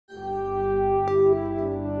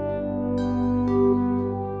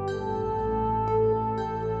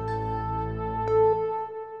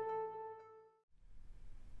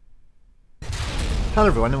Hello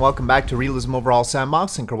everyone and welcome back to Realism Overhaul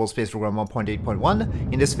Sandbox in Kerbal Space Program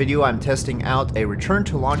 1.8.1. In this video I'm testing out a return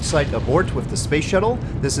to launch site abort with the space shuttle.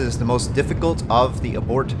 This is the most difficult of the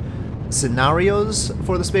abort scenarios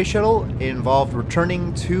for the space shuttle. It involved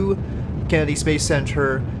returning to Kennedy Space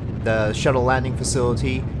Center, the shuttle landing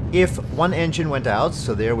facility, if one engine went out,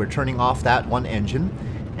 so there we're turning off that one engine,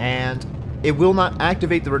 and it will not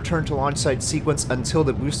activate the return to launch site sequence until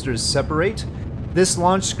the boosters separate. This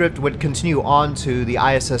launch script would continue on to the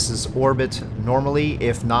ISS's orbit normally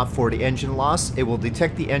if not for the engine loss. It will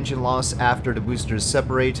detect the engine loss after the boosters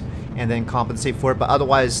separate and then compensate for it, but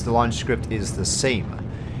otherwise the launch script is the same.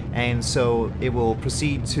 And so it will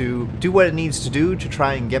proceed to do what it needs to do to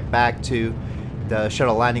try and get back to the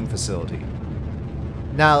shuttle landing facility.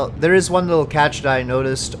 Now, there is one little catch that I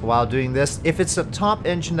noticed while doing this. If it's the top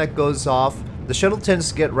engine that goes off, the shuttle tends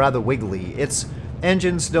to get rather wiggly. Its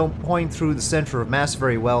engines don't point through the center of mass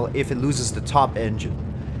very well if it loses the top engine.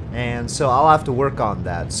 And so I'll have to work on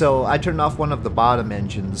that. So I turned off one of the bottom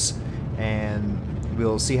engines and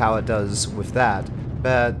we'll see how it does with that.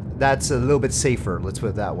 But that's a little bit safer, let's put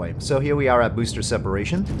it that way. So here we are at booster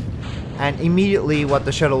separation. And immediately what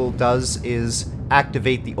the shuttle does is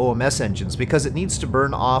activate the OMS engines because it needs to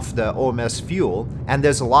burn off the OMS fuel. And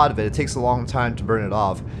there's a lot of it. It takes a long time to burn it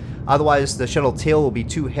off. Otherwise, the shuttle tail will be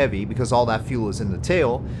too heavy because all that fuel is in the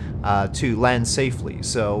tail to land safely.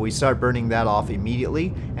 So we start burning that off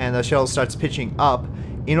immediately, and the shuttle starts pitching up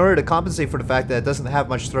in order to compensate for the fact that it doesn't have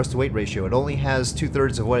much thrust-to-weight ratio. It only has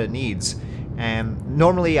 2/3 of what it needs. And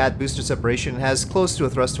normally at booster separation, it has close to a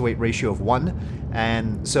thrust-to-weight ratio of 1.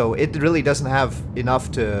 And so it really doesn't have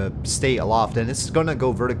enough to stay aloft, and it's going to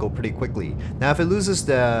go vertical pretty quickly. Now, if it loses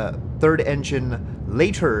the third engine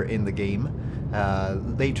later in the game,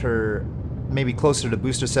 later, maybe closer to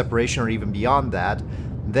booster separation or even beyond that,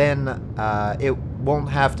 then it won't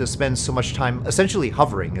have to spend so much time essentially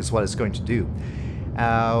hovering is what it's going to do.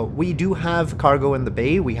 We do have cargo in the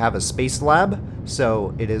bay. We have a space lab,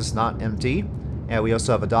 so it is not empty. And we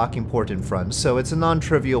also have a docking port in front, so it's a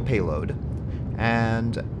non-trivial payload.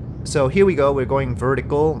 And so here we go, we're going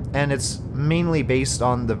vertical, and it's mainly based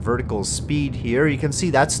on the vertical speed here. You can see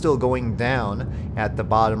that's still going down at the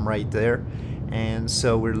bottom right there. And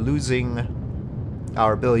so we're losing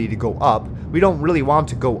our ability to go up. We don't really want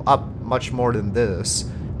to go up much more than this.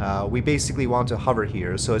 We basically want to hover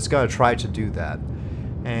here, so it's going to try to do that.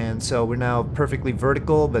 And so we're now perfectly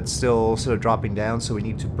vertical, but still sort of dropping down, so we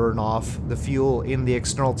need to burn off the fuel in the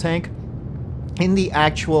external tank. In the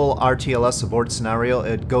actual RTLS abort scenario,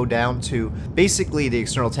 it'd go down to basically the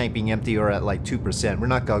external tank being empty or at like 2%. We're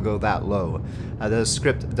not going to go that low. The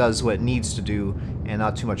script does what it needs to do, and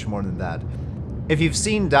not too much more than that. If you've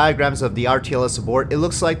seen diagrams of the RTLS abort, it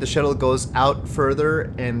looks like the shuttle goes out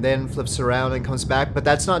further and then flips around and comes back, but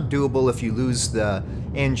that's not doable if you lose the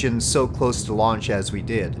engine so close to launch as we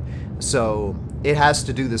did. So it has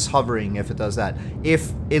to do this hovering if it does that.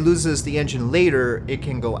 If it loses the engine later, it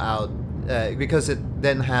can go out because it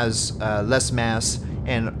then has less mass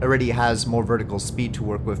and already has more vertical speed to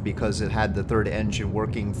work with because it had the third engine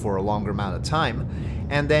working for a longer amount of time,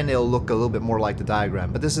 and then it'll look a little bit more like the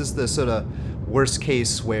diagram. But this is the sort of worst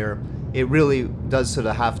case where it really does sort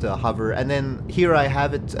of have to hover. And then here I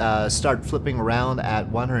have it start flipping around at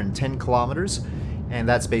 110 kilometers, and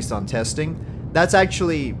that's based on testing. It's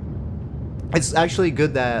actually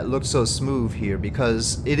good that it looks so smooth here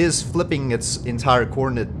because it is flipping its entire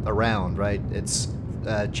coordinate around, right? It's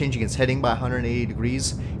changing its heading by 180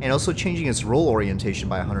 degrees and also changing its roll orientation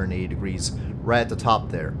by 180 degrees right at the top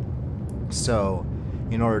there. So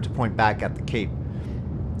in order to point back at the Cape.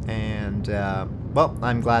 And well,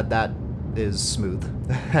 I'm glad that is smooth.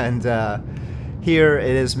 And here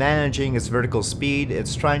it is managing its vertical speed.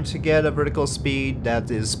 It's trying to get a vertical speed that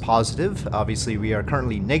is positive. Obviously we are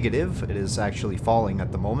currently negative. It is actually falling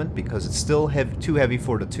at the moment because it's still too heavy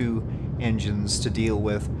for the two engines to deal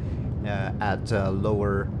with at a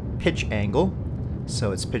lower pitch angle.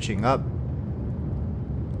 So it's pitching up,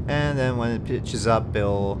 and then when it pitches up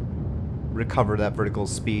it'll recover that vertical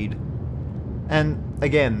speed. And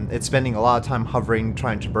again, it's spending a lot of time hovering,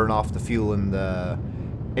 trying to burn off the fuel in the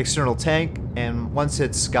external tank, and once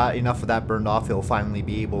it's got enough of that burned off, it'll finally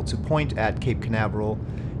be able to point at Cape Canaveral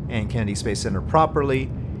and Kennedy Space Center properly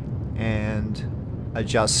and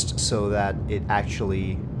adjust so that it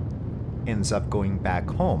actually ends up going back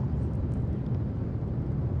home.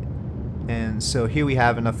 And so here we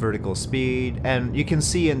have enough vertical speed, and you can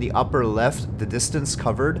see in the upper left the distance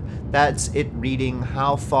covered. That's it reading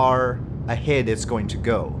how far ahead it's going to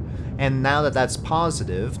go. And now that that's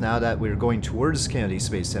positive, now that we're going towards Kennedy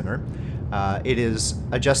Space Center, it is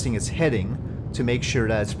adjusting its heading to make sure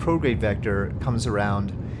that its prograde vector comes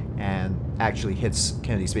around and actually hits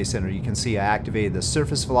Kennedy Space Center. You can see I activated the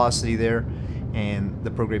surface velocity there, and the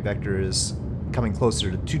prograde vector is coming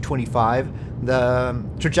closer to 225. The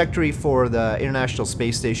trajectory for the International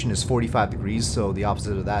Space Station is 45 degrees, so the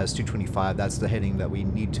opposite of that is 225. That's the heading that we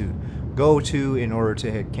need to go to in order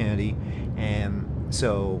to hit Kennedy. And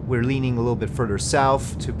so we're leaning a little bit further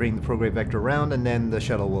south to bring the prograde vector around, and then the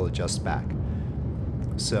shuttle will adjust back.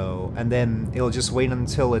 So, and then it'll just wait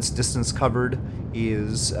until its distance covered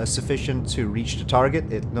is sufficient to reach the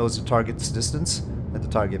target. It knows the target's distance, and the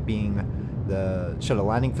target being the shuttle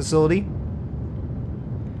landing facility.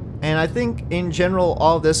 And I think in general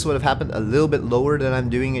all of this would have happened a little bit lower than I'm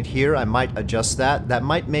doing it here. I might adjust that. That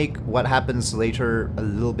might make what happens later a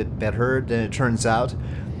little bit better than it turns out.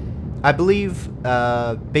 I believe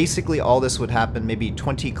basically all this would happen maybe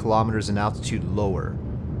 20 kilometers in altitude lower.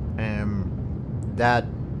 That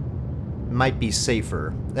might be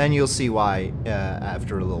safer. And you'll see why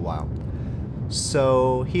after a little while.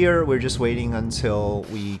 So here we're just waiting until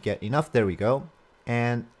we get enough. There we go.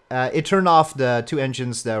 And it turned off the two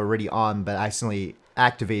engines that were already on, but I accidentally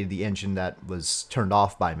activated the engine that was turned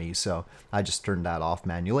off by me, so I just turned that off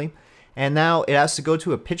manually. And now it has to go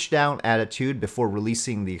to a pitch down attitude before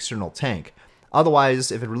releasing the external tank.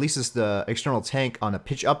 Otherwise, if it releases the external tank on a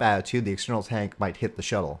pitch up attitude, the external tank might hit the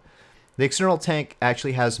shuttle. The external tank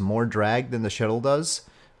actually has more drag than the shuttle does,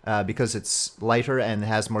 because it's lighter and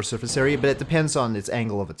has more surface area, but it depends on its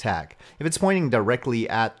angle of attack. If it's pointing directly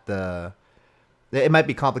at the... It might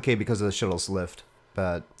be complicated because of the shuttle's lift,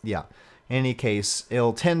 but yeah. In any case,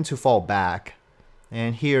 it'll tend to fall back,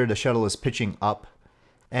 and here the shuttle is pitching up.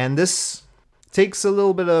 And this takes a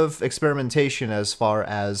little bit of experimentation as far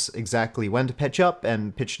as exactly when to pitch up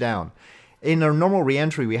and pitch down. In our normal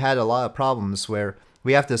re-entry, we had a lot of problems where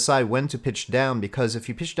we have to decide when to pitch down, because if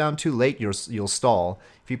you pitch down too late, you'll stall.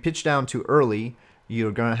 If you pitch down too early,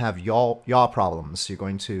 you're going to have yaw problems. You're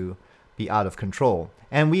going to be out of control.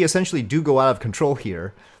 And we essentially do go out of control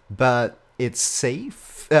here, but it's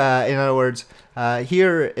safe. In other words,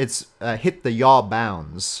 here it's hit the yaw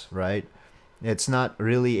bounds, right? It's not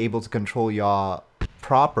really able to control yaw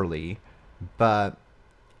properly, but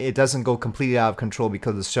it doesn't go completely out of control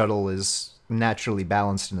because the shuttle is naturally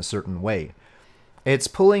balanced in a certain way. It's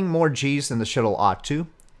pulling more G's than the shuttle ought to,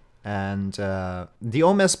 and the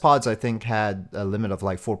OMS pods I think had a limit of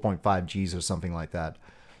like 4.5 G's or something like that.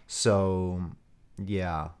 So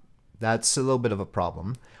yeah, that's a little bit of a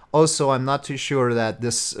problem. Also, I'm not too sure that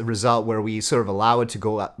this result where we sort of allow it to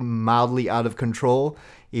go mildly out of control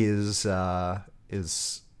is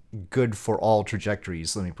good for all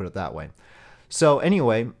trajectories, let me put it that way. So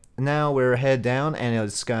anyway, now we're head down, and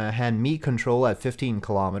it's going to hand me control at 15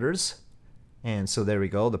 kilometers. And so there we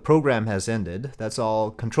go. The program has ended. That's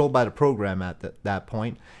all controlled by the program at that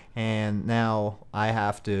point. And now I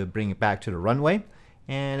have to bring it back to the runway.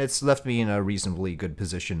 And it's left me in a reasonably good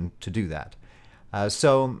position to do that.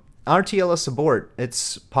 So RTLS abort,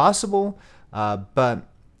 it's possible, but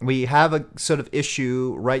we have a sort of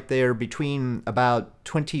issue right there between about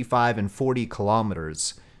 25 and 40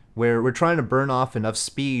 kilometers, where we're trying to burn off enough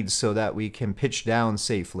speed so that we can pitch down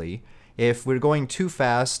safely. If we're going too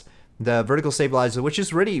fast, the vertical stabilizer, which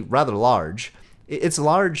is really rather large, it's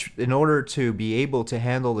large in order to be able to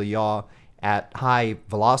handle the yaw at high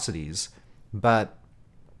velocities, but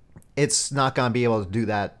it's not going to be able to do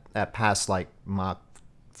that at past like Mach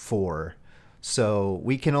 4. So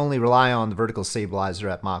we can only rely on the vertical stabilizer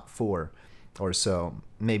at Mach 4 or so,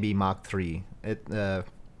 maybe Mach 3. It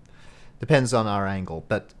depends on our angle.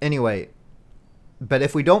 But anyway, but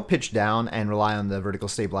if we don't pitch down and rely on the vertical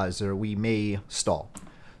stabilizer, we may stall.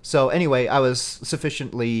 So anyway, I was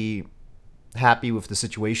sufficiently happy with the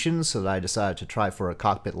situation so that I decided to try for a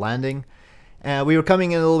cockpit landing. We were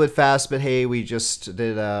coming in a little bit fast, but hey, we just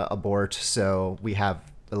did a abort, so we have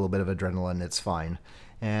a little bit of adrenaline, it's fine.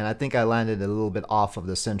 And I think I landed a little bit off of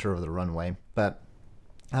the center of the runway, but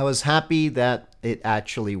I was happy that it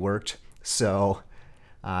actually worked, so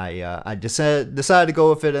I decided to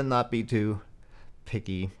go with it and not be too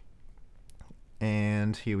picky.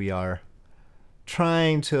 And here we are,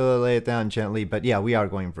 trying to lay it down gently, but yeah, we are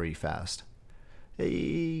going very fast.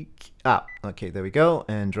 Okay, there we go,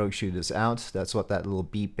 and drogue chute is out. That's what that little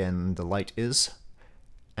beep in the light is.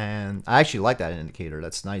 And I actually like that indicator.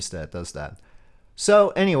 That's nice that it does that. So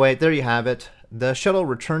anyway, there you have it. The shuttle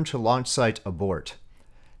returned to launch site abort.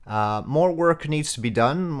 More work needs to be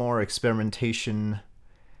done. More experimentation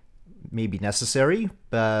may be necessary,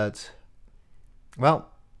 but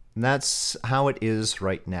well, that's how it is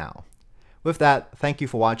right now. With that, thank you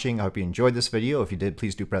for watching. I hope you enjoyed this video. If you did,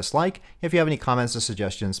 please do press like. If you have any comments or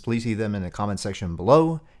suggestions, please leave them in the comment section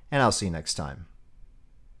below, and I'll see you next time.